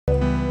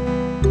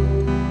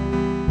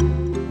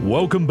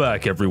Welcome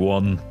back,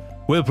 everyone.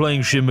 We're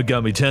playing Shin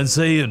Megami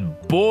Tensei, and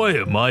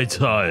boy am I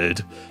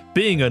tired.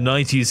 Being a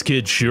 90s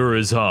kid sure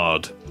is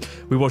hard.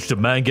 We watched a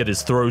man get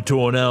his throat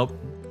torn out,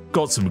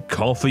 got some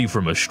coffee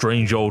from a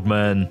strange old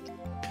man.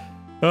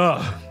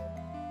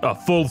 A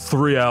full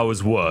 3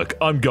 hours work.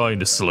 I'm going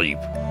to sleep.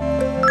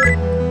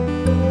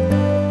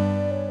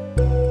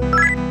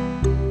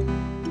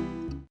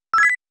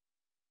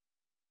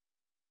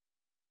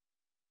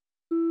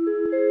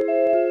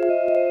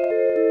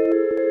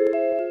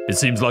 It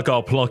seems like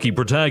our plucky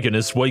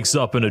protagonist wakes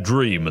up in a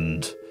dream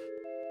and...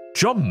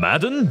 John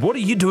Madden? What are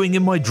you doing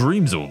in my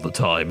dreams all the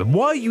time? And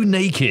why are you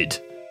naked?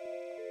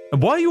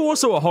 And why are you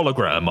also a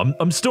hologram?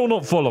 I'm still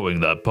not following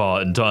that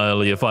part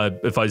entirely, if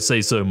I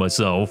say so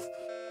myself.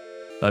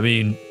 I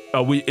mean,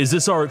 is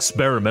this our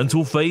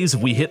experimental phase?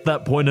 Have we hit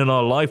that point in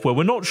our life where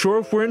we're not sure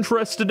if we're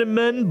interested in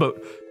men,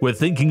 but we're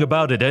thinking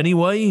about it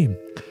anyway?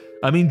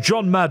 I mean,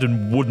 John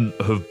Madden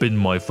wouldn't have been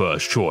my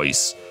first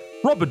choice.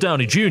 Robert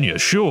Downey Jr.,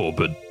 sure,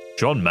 but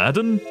John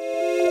Madden?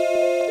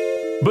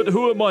 But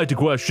who am I to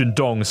question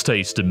Dong's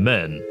taste in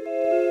men?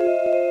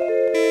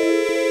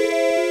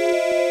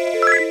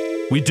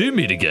 We do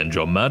meet again,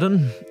 John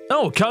Madden.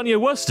 Oh, Kanye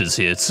West is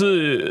here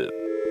too.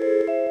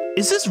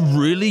 Is this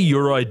really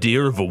your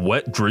idea of a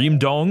wet dream,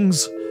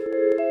 Dongs?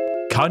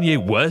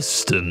 Kanye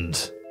West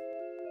and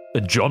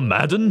John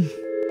Madden?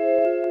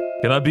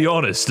 Can I be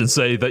honest and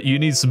say that you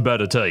need some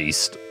better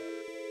taste?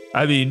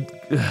 I mean,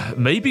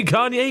 maybe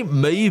Kanye,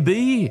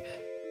 maybe?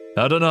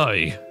 I don't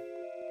know.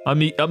 I'm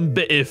a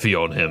bit iffy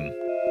on him.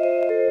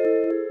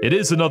 It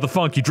is another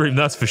funky dream,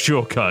 that's for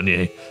sure,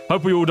 Kanye.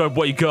 Hope we all don't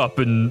wake up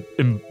and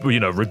you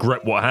know,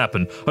 regret what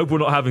happened. Hope we're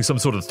not having some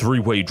sort of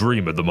three-way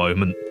dream at the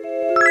moment.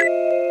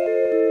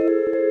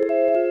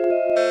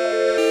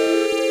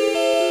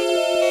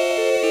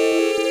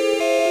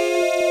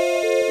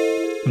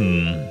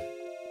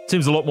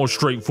 Seems a lot more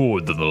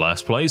straightforward than the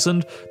last place,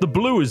 and the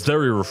blue is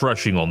very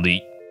refreshing on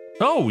the...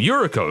 Oh,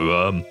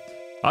 Yuriko,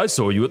 I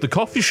saw you at the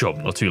coffee shop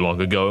not too long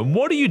ago, and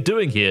what are you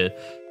doing here?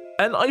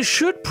 And I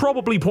should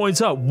probably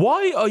point out,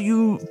 why are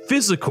you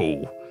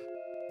physical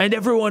and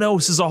everyone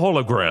else is a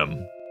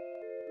hologram?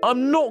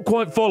 I'm not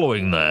quite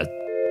following that.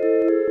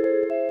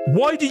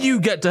 Why do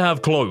you get to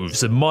have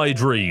clothes in my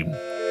dream?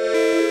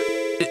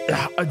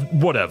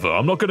 Whatever,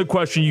 I'm not going to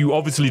question you,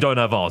 obviously don't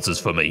have answers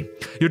for me.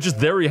 You're just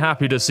very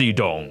happy to see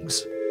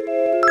Dongs.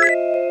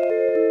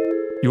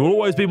 You'll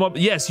always be my...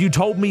 Yes, you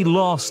told me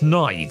last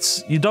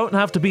night. You don't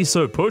have to be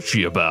so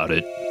pushy about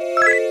it.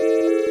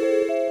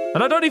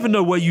 And I don't even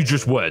know where you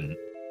just went.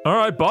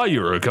 Alright, bye,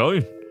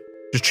 Yuriko.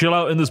 Just chill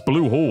out in this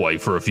blue hallway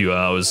for a few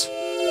hours.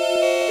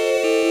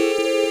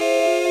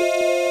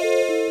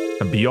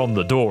 And beyond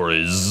the door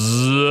is...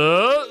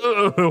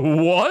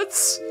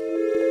 what?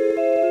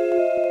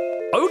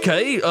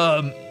 Okay,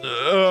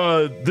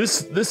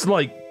 this,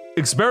 like...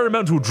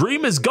 experimental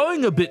dream is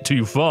going a bit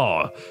too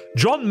far.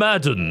 John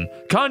Madden,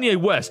 Kanye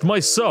West,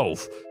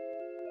 myself,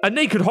 a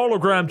naked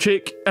hologram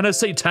chick, and a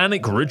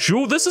satanic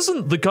ritual? This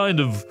isn't the kind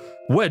of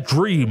wet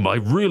dream I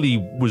really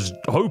was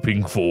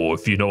hoping for,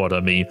 if you know what I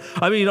mean.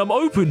 I mean, I'm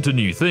open to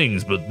new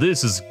things, but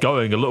this is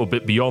going a little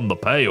bit beyond the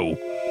pale.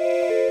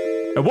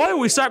 And why are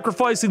we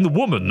sacrificing the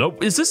woman? Oh,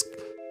 is this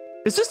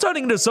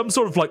turning into some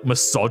sort of, like,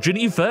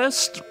 misogyny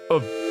fest?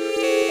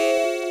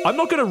 I'm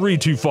not going to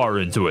read too far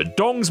into it.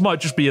 Dongs might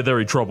just be a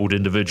very troubled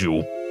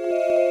individual.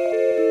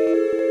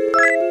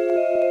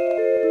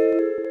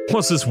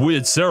 What's this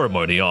weird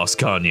ceremony? Asked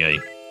Kanye.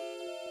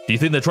 Do you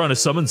think they're trying to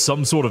summon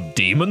some sort of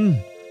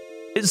demon?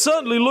 It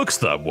certainly looks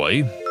that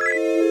way.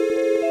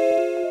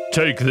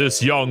 Take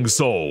this young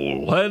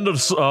soul and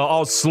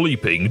our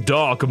sleeping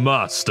dark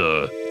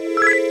master.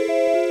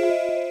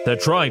 They're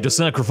trying to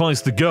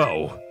sacrifice the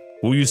girl.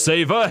 Will you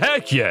save her?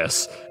 Heck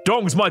yes!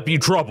 Dongs might be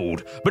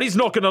troubled, but he's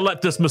not gonna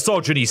let this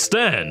misogyny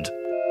stand.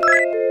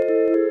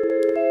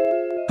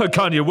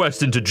 Kanye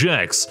West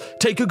interjects.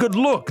 Take a good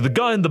look, the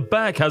guy in the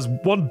back has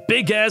one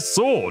big-ass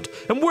sword,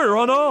 and we're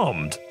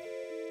unarmed.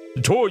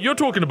 You're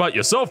talking about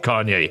yourself,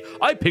 Kanye.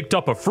 I picked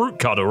up a fruit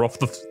cutter off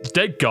the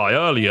dead guy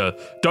earlier.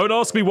 Don't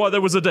ask me why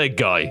there was a dead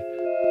guy.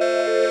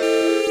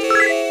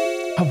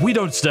 We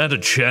don't stand a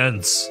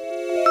chance.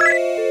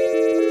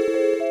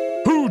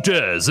 Who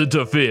dares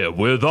interfere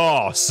with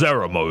our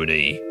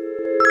ceremony?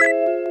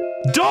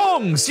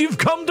 Dongs, you've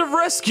come to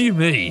rescue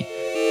me!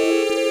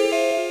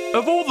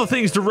 Of all the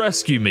things to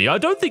rescue me, I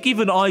don't think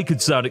even I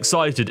could sound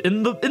excited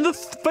in the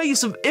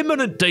face of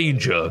imminent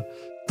danger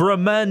for a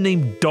man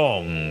named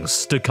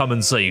Dongs to come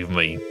and save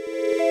me.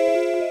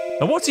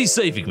 And what's he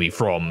saving me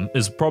from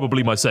is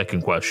probably my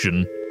second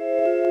question.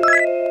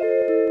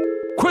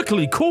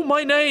 Quickly, call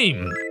my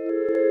name!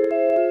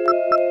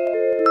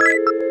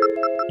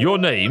 Your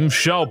name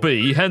shall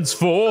be,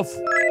 henceforth,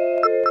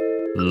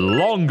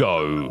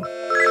 Longo.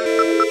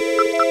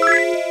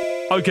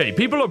 Okay,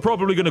 people are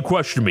probably going to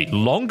question me.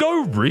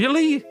 Longo?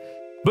 Really?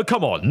 But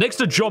come on, next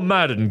to John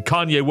Madden,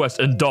 Kanye West,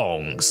 and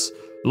Dongs,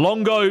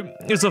 Longo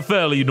is a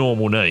fairly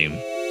normal name.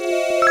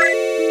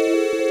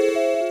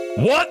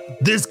 What?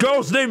 This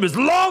girl's name is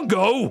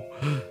Longo?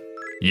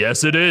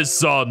 Yes, it is,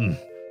 son.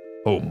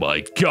 Oh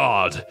my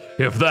god,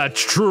 if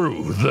that's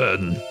true,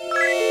 then...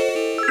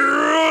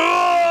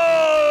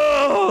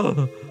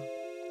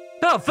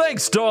 Oh,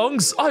 thanks,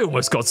 Dongs. I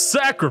almost got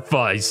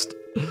sacrificed.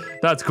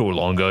 That's cool,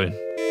 Longo.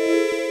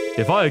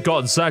 If I had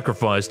gotten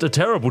sacrificed, a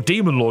terrible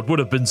demon lord would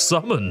have been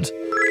summoned.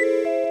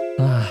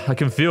 I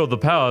can feel the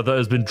power that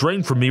has been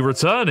drained from me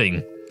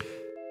returning.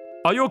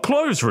 Are your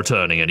clothes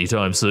returning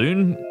anytime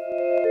soon?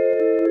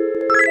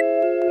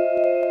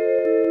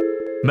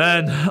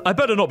 Man, I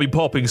better not be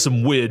popping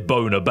some weird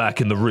boner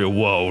back in the real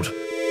world.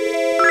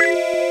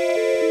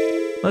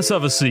 Let's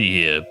have a see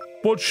here.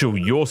 What shall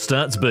your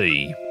stats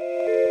be?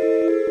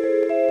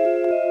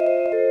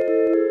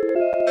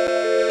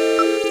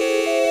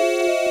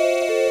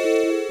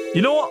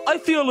 You know what? I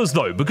feel as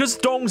though, because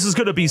Dongs is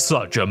going to be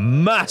such a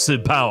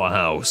massive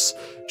powerhouse,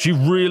 she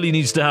really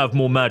needs to have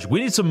more magic.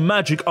 We need some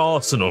magic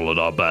arsenal at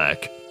our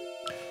back.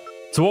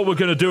 So what we're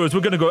going to do is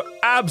we're going to go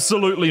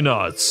absolutely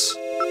nuts.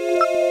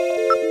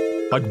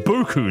 Like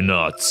buku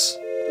nuts.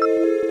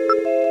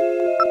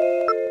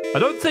 I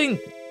don't think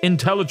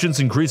intelligence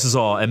increases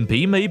our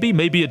MP, maybe?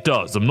 Maybe it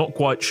does, I'm not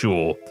quite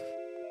sure.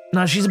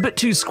 Nah, she's a bit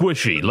too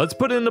squishy. Let's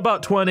put in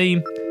about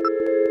 20.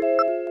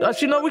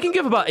 Actually, no, we can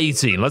give about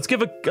 18. Let's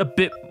give a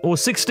bit, or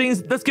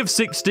 16. Let's give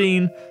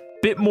 16.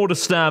 Bit more to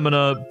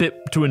stamina, bit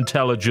to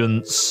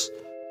intelligence.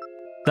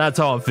 That's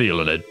how I'm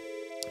feeling it.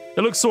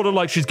 It looks sort of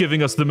like she's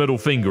giving us the middle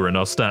finger in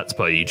our stats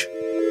page.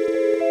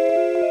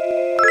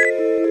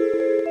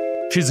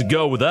 She's a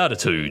girl with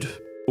attitude,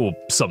 or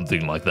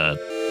something like that.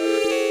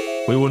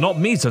 We will not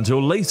meet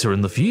until later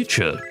in the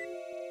future.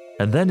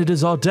 And then it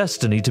is our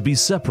destiny to be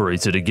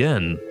separated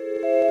again.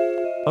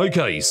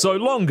 Okay, so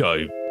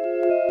Longo.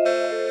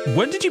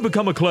 When did you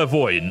become a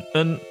clairvoyant?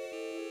 And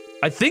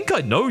I think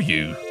I know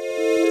you.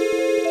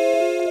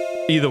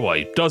 Either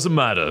way, doesn't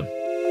matter.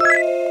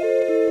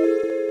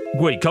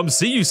 Wait, come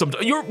see you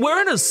sometime.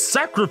 We're in a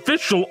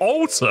sacrificial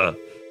altar.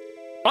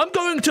 I'm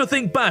going to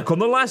think back on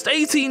the last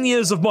 18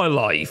 years of my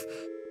life,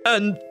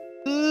 and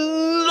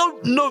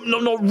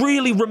not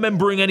really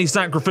remembering any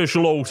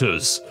sacrificial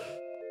altars.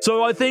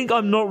 So I think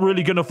I'm not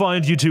really going to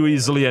find you too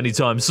easily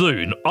anytime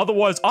soon.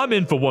 Otherwise, I'm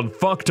in for one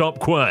fucked up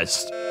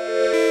quest.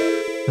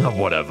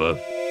 Whatever.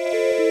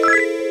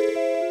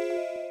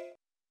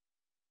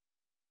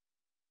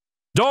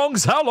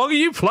 Dongs, how long are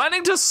you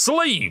planning to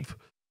sleep?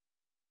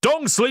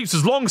 Dong sleeps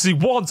as long as he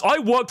wants. I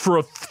worked for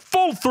a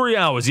full 3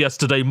 hours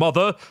yesterday,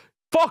 mother.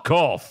 Fuck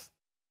off.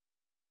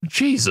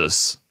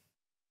 Jesus.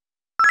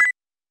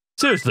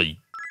 Seriously,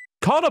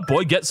 can't a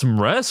boy get some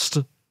rest?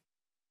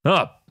 We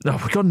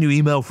got a new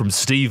email from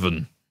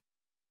Steven.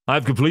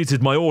 I've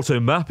completed my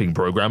auto-mapping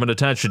program and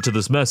attached it to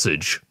this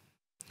message.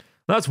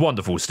 That's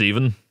wonderful,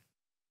 Steven.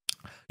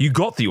 You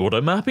got the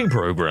auto-mapping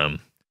program.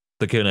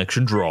 The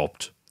connection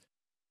dropped.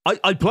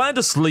 I plan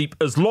to sleep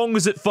as long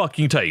as it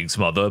fucking takes,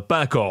 mother.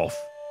 Back off.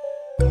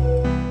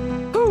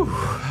 Whew.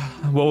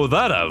 Well, with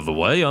that out of the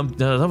way,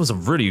 that was a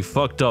really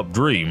fucked up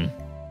dream.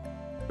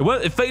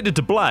 It faded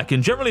to black,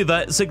 and generally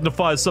that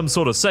signifies some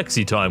sort of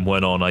sexy time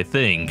went on, I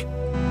think.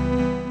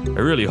 I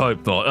really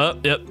hope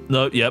not.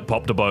 Yep,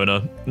 popped a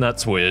boner.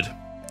 That's weird.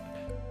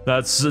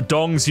 That's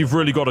Dongs, you've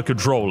really got to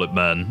control it,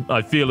 man.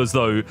 I feel as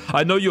though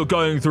I know you're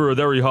going through a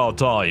very hard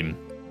time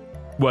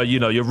where,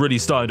 you know, you're really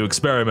starting to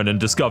experiment and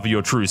discover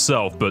your true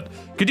self, but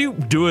could you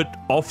do it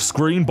off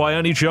screen by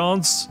any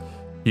chance?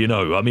 You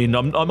know, I mean,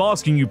 I'm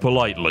asking you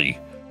politely.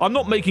 I'm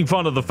not making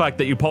fun of the fact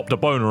that you popped a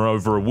boner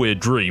over a weird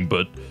dream,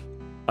 but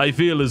I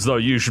feel as though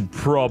you should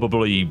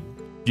probably,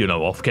 you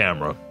know, off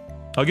camera.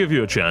 I'll give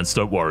you a chance,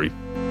 don't worry.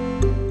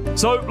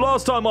 So,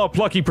 last time our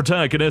plucky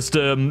protagonist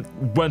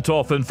went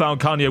off and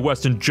found Kanye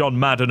West and John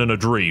Madden in a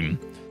dream.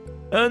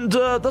 And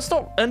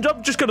and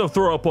I'm just gonna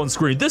throw up on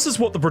screen. This is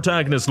what the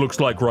protagonist looks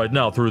like right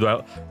now through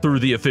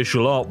the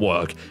official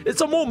artwork.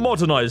 It's a more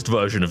modernized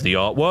version of the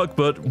artwork,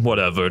 but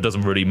whatever, it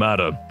doesn't really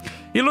matter.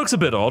 He looks a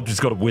bit odd, he's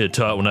got a weird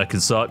turtleneck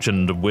and such,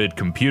 and a weird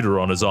computer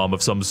on his arm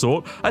of some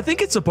sort. I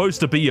think it's supposed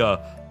to be a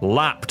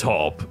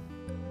laptop.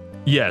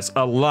 Yes,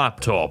 a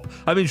laptop.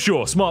 I mean,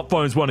 sure,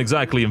 smartphones weren't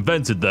exactly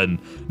invented then,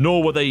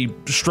 nor were they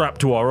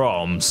strapped to our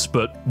arms,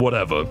 but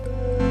whatever.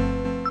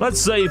 Let's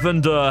save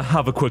and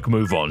have a quick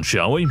move on,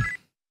 shall we?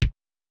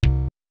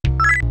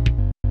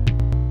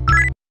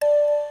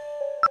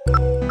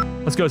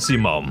 Let's go see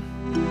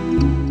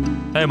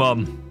Mom. Hey,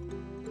 Mom.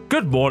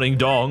 Good morning,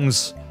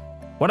 Dongs.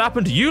 What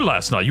happened to you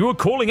last night? You were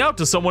calling out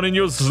to someone in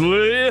your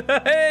sleep.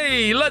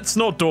 Hey, let's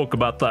not talk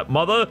about that,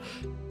 Mother.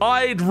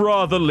 I'd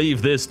rather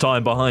leave this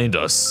time behind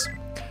us.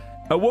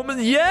 A woman?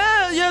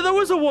 Yeah, there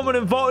was a woman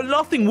involved.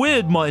 Nothing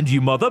weird, mind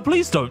you, Mother.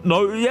 Please don't.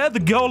 No, yeah, the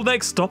girl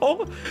next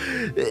door.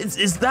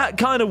 Is that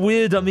kind of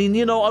weird? I mean,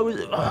 you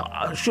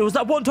know, she was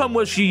that one time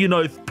where she, you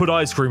know, put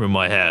ice cream in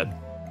my hair.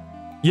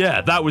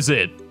 Yeah, that was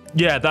it.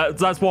 Yeah,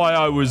 that's why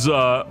I was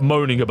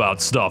moaning about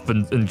stuff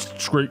and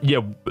screaming.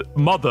 Yeah,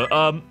 Mother.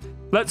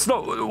 Let's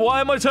not. Why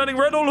am I turning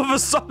red all of a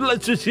sudden?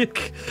 Let's just.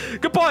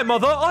 Goodbye,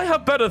 Mother. I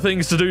have better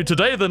things to do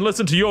today than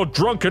listen to your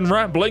drunken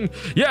rambling.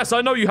 Yes,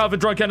 I know you haven't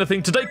drunk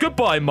anything today.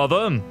 Goodbye,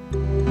 Mother.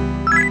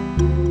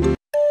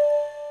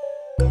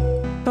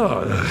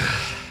 Oh.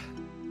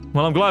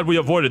 Well, I'm glad we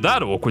avoided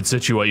that awkward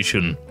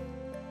situation.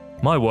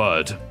 My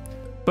word.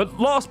 But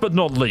last but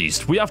not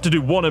least, we have to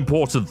do one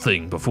important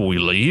thing before we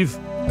leave.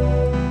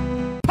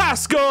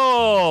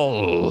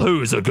 Pascal!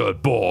 Who's a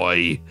good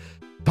boy?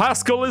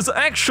 Pascal is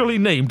actually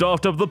named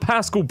after the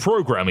Pascal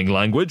programming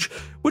language,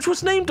 which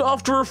was named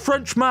after a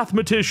French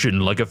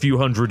mathematician like a few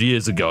hundred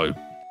years ago.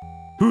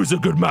 Who's a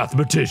good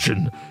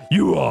mathematician?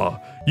 You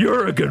are.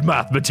 You're a good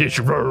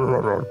mathematician.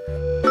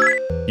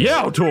 Yeah,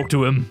 I'll talk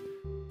to him.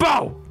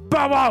 Bow!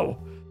 Bow wow!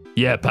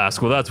 Yeah,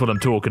 Pascal, that's what I'm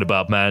talking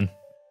about, man.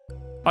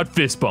 I'd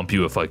fist bump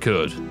you if I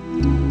could.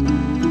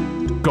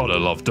 Gotta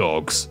love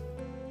dogs.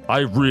 I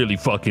really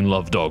fucking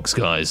love dogs,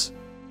 guys.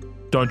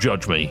 Don't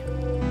judge me.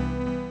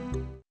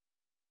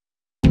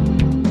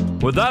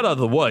 With that out of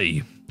the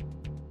way,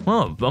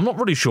 well, I'm not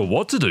really sure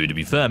what to do, to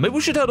be fair. Maybe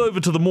we should head over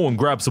to the mall and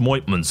grab some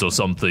ointments or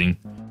something.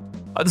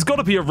 There's got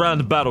to be a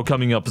random battle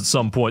coming up at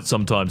some point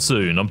sometime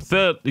soon. I'm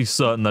fairly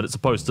certain that it's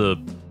supposed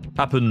to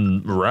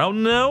happen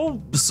around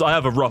now? So I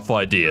have a rough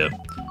idea.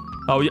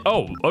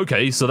 Oh,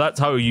 okay, so that's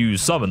how you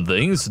summon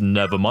things.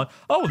 Never mind.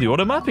 Oh, the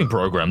auto mapping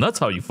program, that's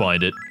how you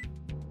find it.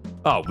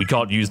 Oh, we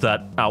can't use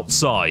that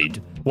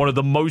outside. One of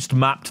the most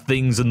mapped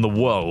things in the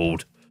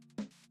world.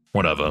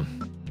 Whatever.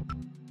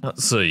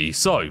 Let's see.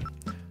 So,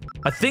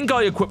 I think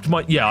I equipped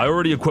my... Yeah, I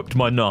already equipped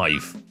my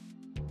knife.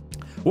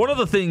 One of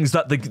the things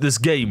that this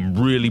game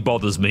really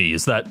bothers me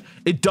is that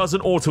it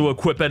doesn't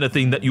auto-equip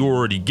anything that you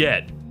already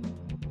get,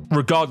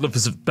 regardless if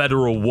it's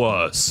better or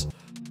worse.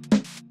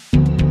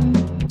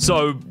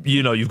 So,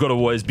 you know, you've got to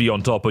always be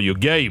on top of your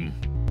game.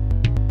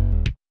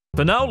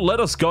 For now,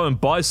 let us go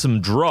and buy some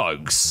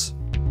drugs.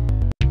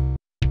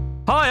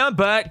 Hi, I'm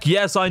back.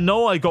 Yes, I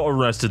know I got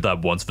arrested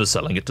that once for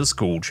selling it to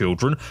school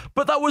children,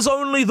 but that was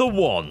only the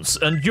once,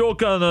 and you're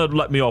gonna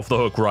let me off the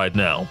hook right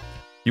now.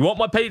 You want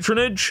my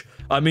patronage?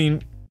 I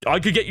mean, I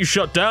could get you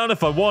shut down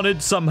if I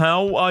wanted,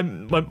 somehow.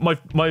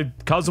 My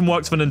cousin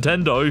works for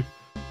Nintendo.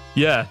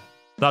 Yeah,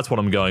 that's what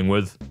I'm going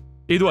with.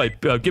 Either way,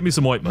 give me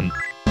some ointment.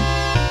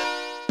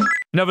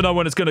 Never know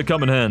when it's gonna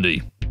come in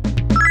handy.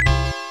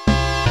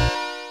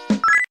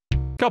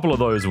 Couple of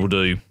those will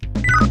do.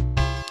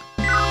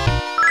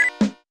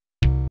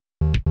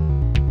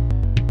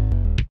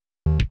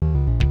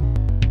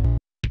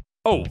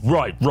 Oh,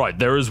 right,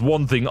 there is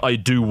one thing I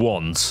do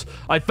want.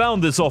 I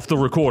found this off the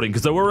recording,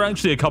 because there were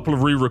actually a couple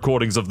of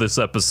re-recordings of this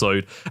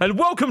episode, and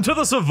welcome to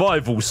the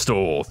survival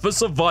store, for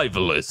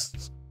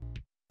survivalists.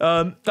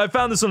 I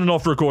found this on an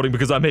off recording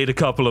because I made a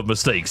couple of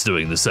mistakes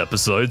doing this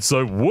episode,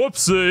 so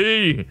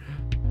whoopsie!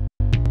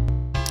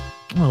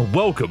 Well,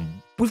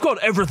 welcome. We've got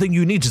everything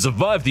you need to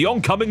survive the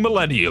oncoming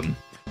millennium.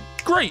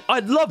 Great,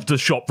 I'd love to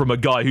shop from a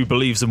guy who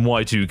believes in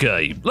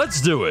Y2K.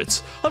 Let's do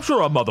it. I'm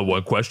sure our mother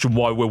won't question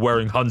why we're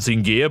wearing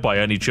hunting gear by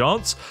any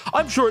chance.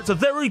 I'm sure it's a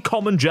very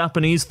common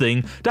Japanese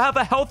thing to have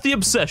a healthy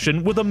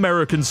obsession with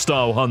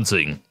American-style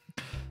hunting.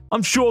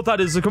 I'm sure that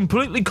is a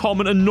completely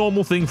common and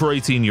normal thing for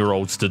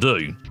 18-year-olds to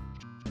do.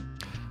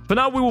 For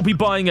now, we will be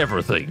buying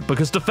everything,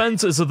 because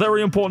defense is a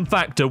very important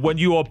factor when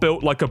you are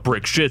built like a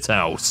brick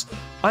shithouse.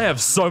 I have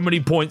so many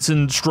points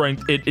in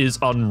strength, it is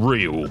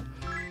unreal.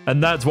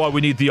 And that's why we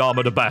need the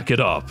armor to back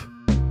it up.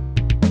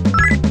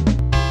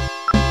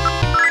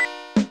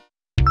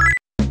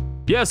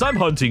 Yes, I'm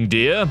hunting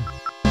deer.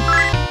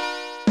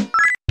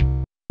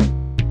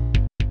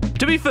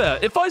 To be fair,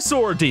 if I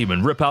saw a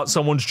demon rip out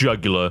someone's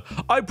jugular,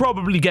 I'd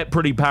probably get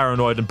pretty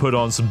paranoid and put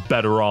on some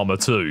better armor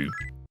too.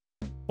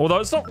 Although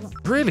it's not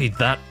really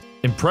that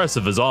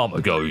impressive as armor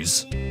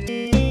goes.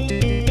 Thank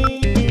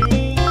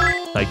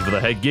you for the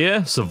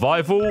headgear,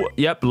 survival,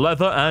 yep,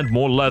 leather and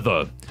more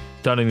leather.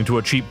 Turning into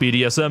a cheap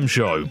BDSM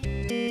show.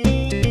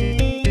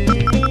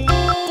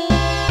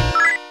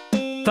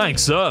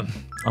 Thanks, sir.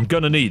 I'm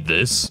gonna need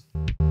this.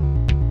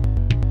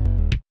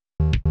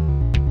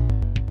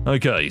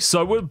 Okay,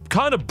 so we're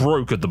kind of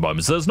broke at the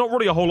moment, so there's not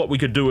really a whole lot we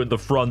could do in the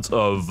front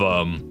of,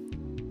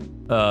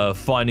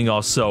 finding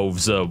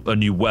ourselves a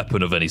new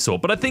weapon of any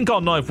sort, but I think our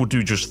knife will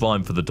do just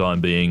fine for the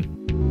time being.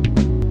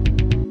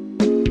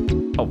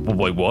 Oh,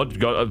 wait, what?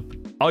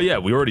 Oh yeah,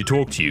 we already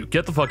talked to you.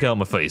 Get the fuck out of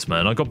my face,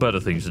 man. I got better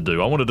things to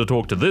do. I wanted to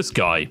talk to this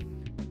guy.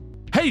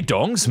 Hey,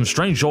 Dong, some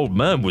strange old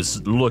man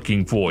was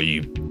looking for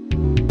you.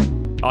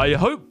 I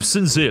hope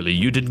sincerely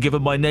you didn't give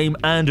him my name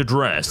and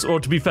address. Or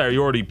to be fair, he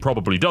already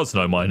probably does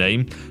know my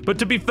name. But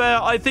to be fair,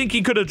 I think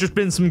he could have just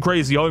been some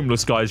crazy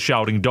homeless guys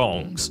shouting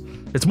dongs.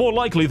 It's more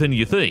likely than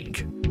you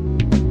think.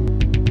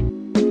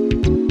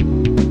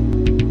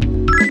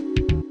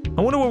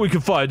 I wonder where we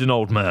could find an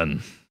old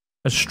man.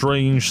 A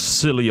strange,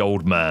 silly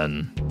old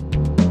man.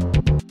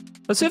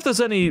 Let's see if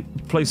there's any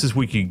places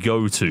we could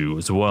go to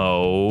as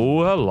well.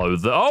 Hello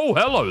there. Oh,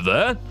 hello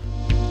there.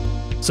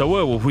 So,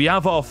 well, we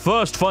have our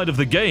first fight of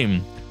the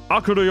game.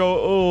 Akuryo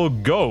or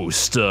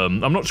Ghost. I'm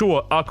not sure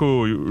what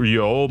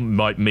Akuryo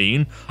might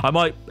mean. I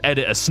might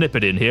edit a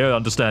snippet in here,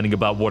 understanding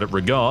about what it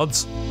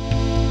regards.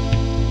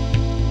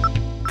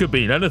 Could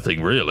mean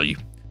anything, really.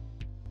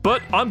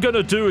 But I'm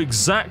gonna do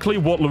exactly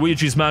what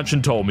Luigi's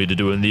Mansion told me to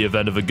do in the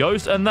event of a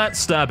ghost, and that's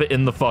stab it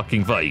in the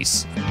fucking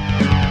face.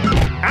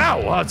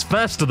 Ow, that's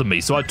faster than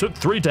me, so I took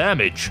 3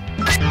 damage.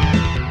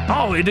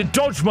 Oh, it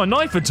dodged my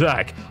knife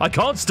attack. I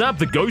can't stab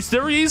the ghost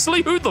very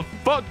easily? Who the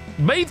fuck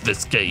made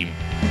this game?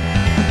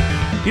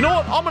 You know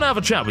what? I'm gonna have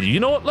a chat with you. You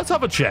know what? Let's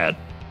have a chat.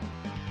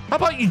 How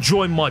about you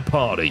join my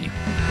party?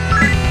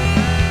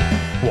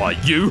 Why,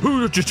 you?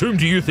 Whom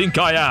do you think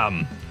I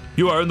am?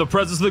 You are in the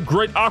presence of the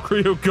great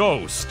Akrio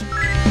Ghost.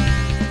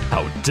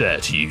 How dare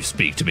you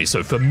speak to me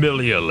so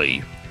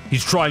familiarly?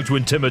 He's trying to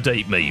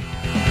intimidate me.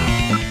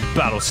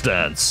 Battle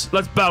stance.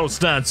 Let's battle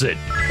stance it.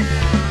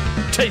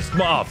 Taste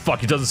my... Oh,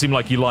 fuck, it doesn't seem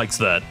like he likes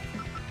that.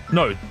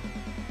 No.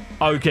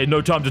 Okay,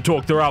 no time to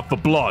talk. They're out for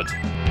blood.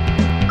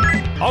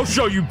 I'll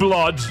show you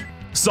blood.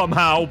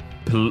 Somehow.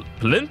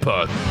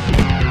 Plinper?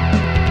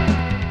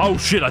 Oh,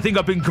 shit, I think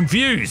I've been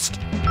confused.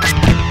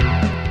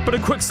 But a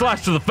quick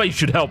slash to the face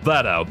should help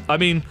that out. I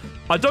mean,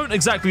 I don't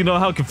exactly know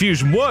how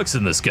confusion works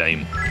in this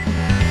game.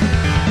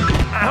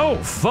 Ow,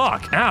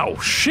 fuck. Ow,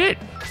 shit.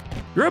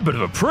 You're a bit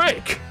of a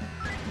prick.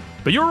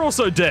 But you're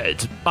also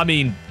dead. I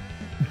mean,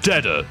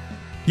 deader.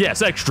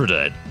 Yes, extra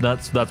dead.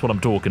 That's what I'm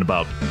talking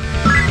about.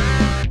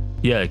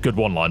 Yeah, good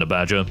one-liner,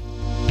 Badger.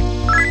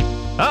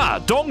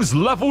 Ah, Dong's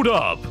leveled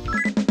up.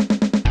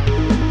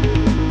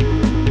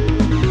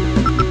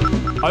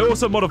 I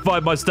also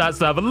modified my stats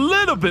to have a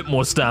little bit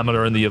more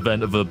stamina in the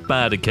event of a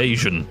bad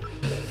occasion.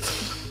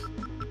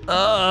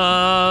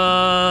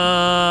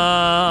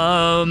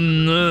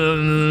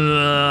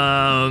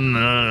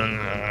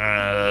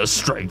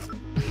 Strength.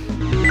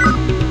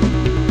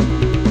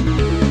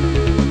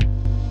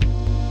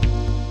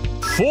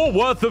 4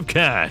 worth of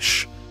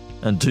cash.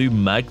 And 2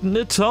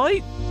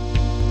 magnetite?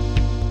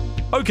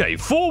 Okay,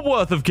 4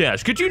 worth of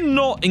cash. Could you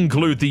not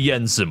include the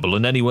yen symbol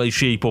in any way,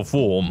 shape, or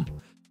form?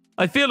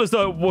 I feel as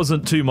though it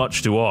wasn't too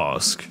much to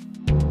ask.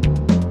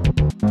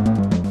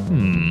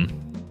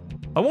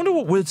 I wonder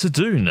what we're to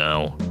do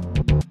now.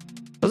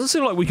 Doesn't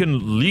seem like we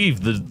can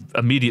leave the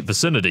immediate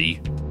vicinity.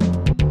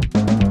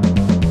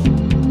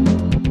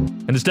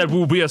 And instead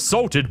we'll be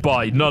assaulted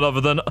by none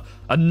other than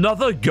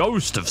another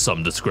ghost of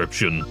some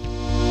description.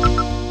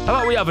 How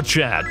about we have a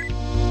chat?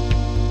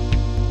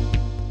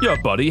 Yo,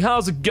 buddy,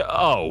 how's it go?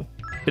 Oh,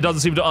 it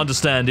doesn't seem to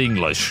understand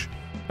English.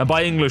 And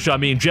by English, I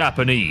mean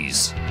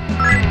Japanese.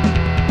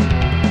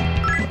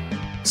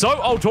 So,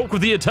 I'll talk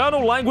with the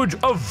eternal language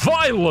of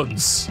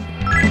violence.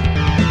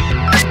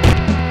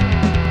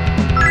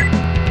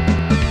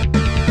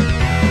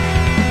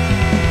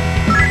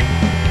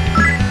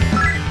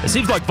 It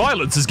seems like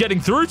violence is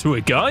getting through to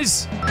it,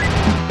 guys.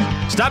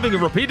 Stabbing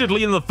it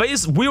repeatedly in the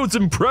face wields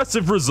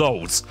impressive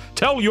results.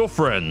 Tell your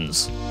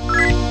friends.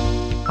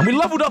 And we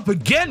leveled up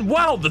again.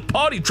 Wow, the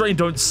party train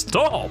don't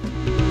stop.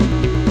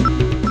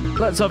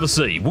 Let's have a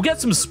see. We'll get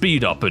some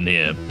speed up in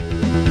here.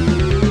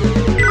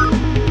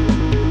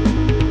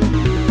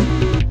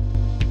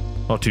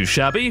 Not too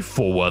shabby.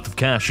 4 worth of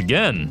cash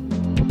again.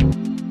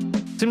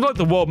 Seems like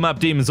the world map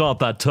demons aren't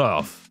that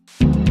tough.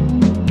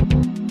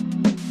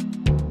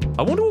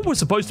 I wonder what we're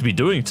supposed to be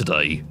doing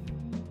today.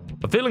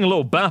 I'm feeling a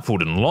little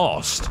baffled and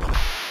lost.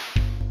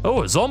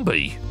 Oh, a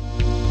zombie.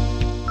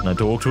 Can I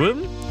talk to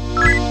him?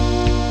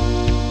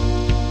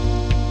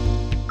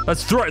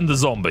 Let's threaten the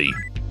zombie.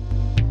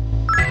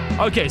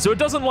 Okay, so it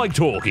doesn't like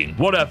talking.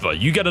 Whatever,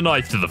 you get a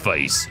knife to the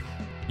face.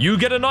 You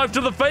get a knife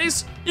to the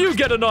face, you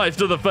get a knife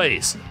to the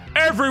face.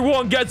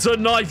 Everyone gets a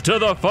knife to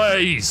the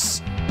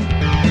face.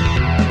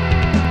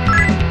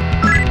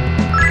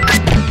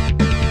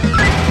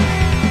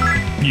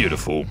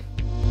 Beautiful.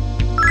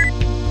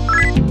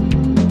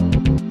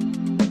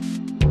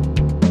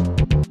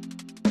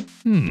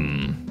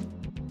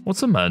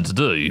 What's a man to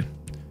do?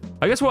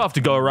 I guess we'll have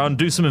to go around and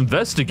do some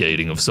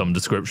investigating of some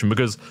description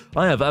because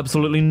I have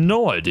absolutely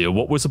no idea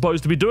what we're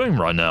supposed to be doing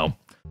right now.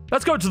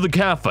 Let's go to the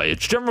cafe.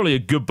 It's generally a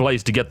good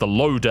place to get the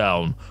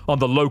lowdown on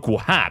the local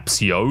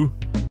haps, yo.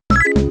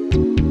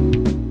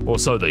 Or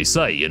so they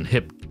say in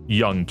hip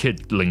young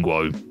kid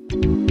lingo.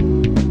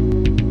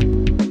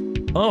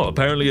 Oh,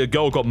 apparently a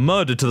girl got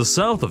murdered to the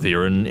south of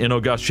here in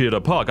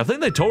Inogashira Park. I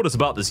think they told us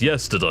about this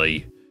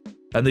yesterday.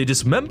 And they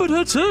dismembered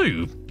her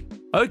too.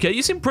 Okay,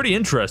 you seem pretty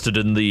interested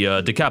in the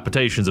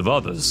decapitations of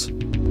others.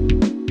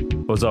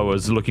 As I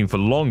was looking for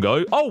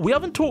Longo. Oh, we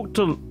haven't talked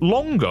to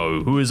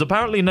Longo, who is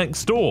apparently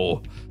next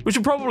door. We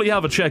should probably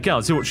have a check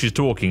out, see what she's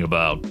talking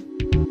about.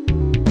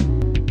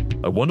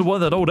 I wonder why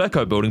that old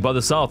Echo building by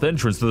the south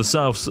entrance to the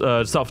south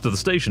to the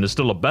station is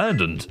still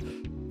abandoned.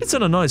 It's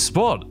in a nice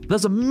spot.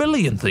 There's a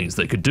million things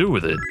they could do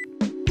with it.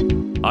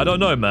 I don't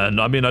know, man.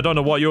 I mean, I don't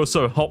know why you're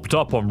so hopped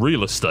up on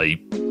real estate.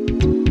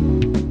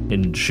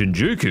 In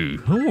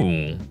Shinjuku.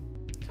 Ooh.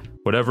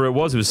 Whatever it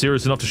was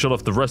serious enough to shut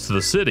off the rest of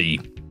the city.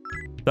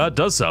 That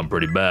does sound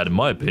pretty bad, in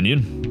my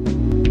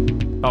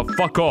opinion. Oh,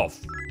 fuck off.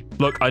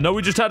 Look, I know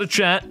we just had a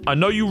chat. I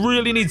know you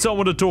really need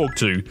someone to talk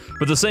to,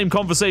 but the same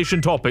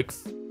conversation topic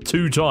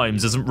 2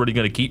 times isn't really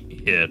going to keep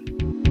me here.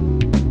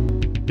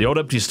 The old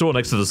empty store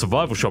next to the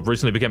survival shop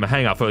recently became a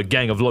hangout for a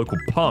gang of local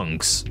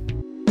punks.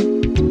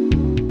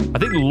 I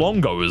think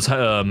Longo is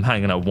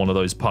hanging out with one of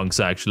those punks,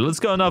 actually. Let's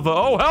go and have a...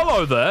 Oh,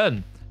 hello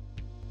then!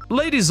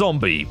 Lady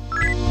Zombie.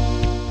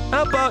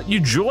 How about you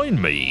join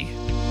me?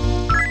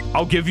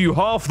 I'll give you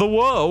half the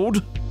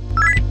world.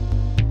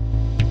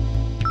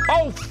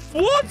 Oh,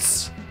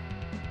 what?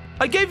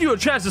 I gave you a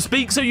chance to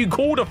speak, so you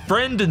called a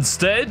friend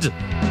instead?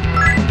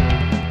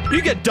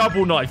 You get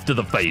double knifed to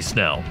the face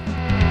now.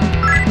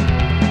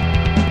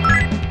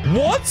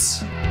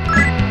 What?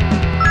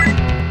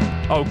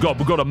 Oh god,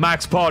 we've got a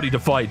max party to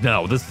fight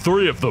now. There's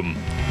 3 of them.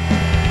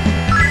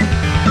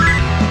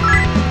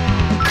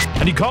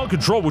 And you can't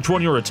control which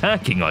one you're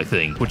attacking, I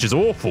think, which is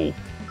awful.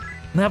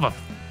 They have a...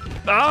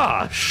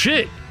 Ah,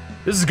 shit.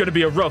 This is going to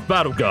be a rough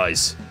battle,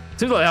 guys.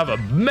 Seems like they have a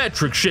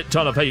metric shit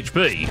ton of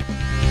HP.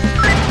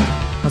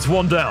 That's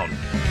 1 down.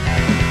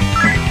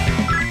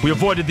 We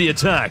avoided the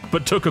attack,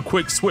 but took a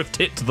quick, swift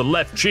hit to the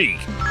left cheek.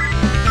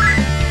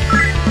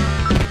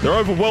 They're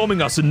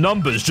overwhelming us in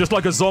numbers, just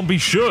like a zombie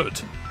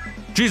should.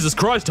 Jesus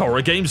Christ,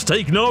 horror games,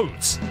 take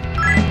notes.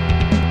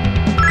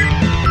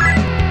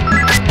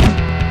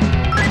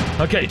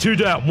 Okay, 2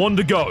 down, 1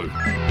 to go.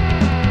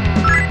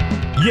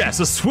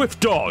 Yes, a swift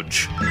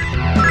dodge.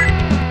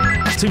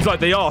 Seems like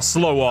they are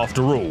slow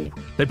after all.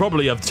 They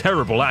probably have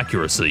terrible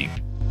accuracy.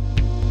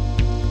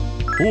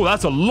 Oh,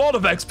 that's a lot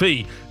of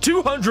XP.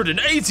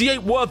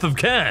 288 worth of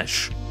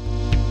cash.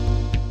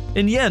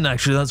 In yen,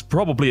 actually, that's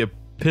probably a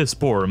piss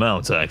poor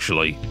amount,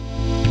 actually.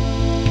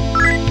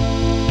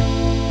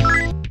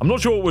 I'm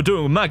not sure what we're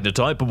doing with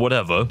Magnetite, but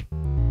whatever.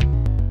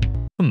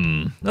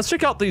 Let's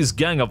check out these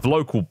gang of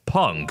local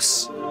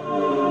punks.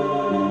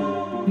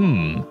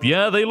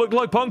 Yeah, they look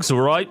like punks,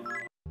 alright.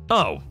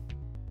 Oh.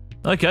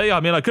 Okay, I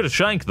mean, I could have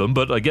shanked them,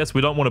 but I guess we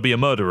don't want to be a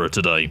murderer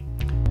today.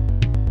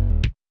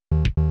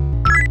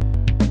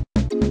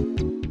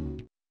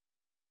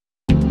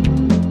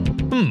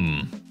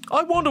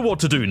 I wonder what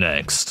to do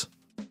next.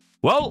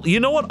 Well, you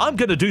know what? I'm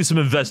gonna do some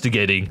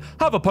investigating,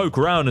 have a poke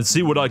around and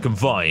see what I can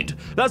find.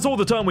 That's all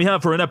the time we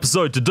have for an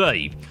episode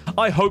today.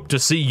 I hope to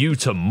see you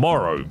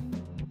tomorrow.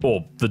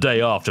 Or the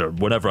day after,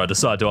 whenever I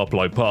decide to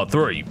upload part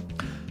 3.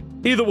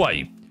 Either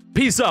way,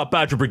 peace out,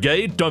 Badger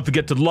Brigade. Don't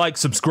forget to like,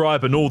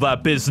 subscribe, and all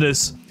that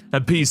business.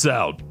 And peace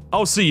out.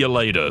 I'll see you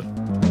later.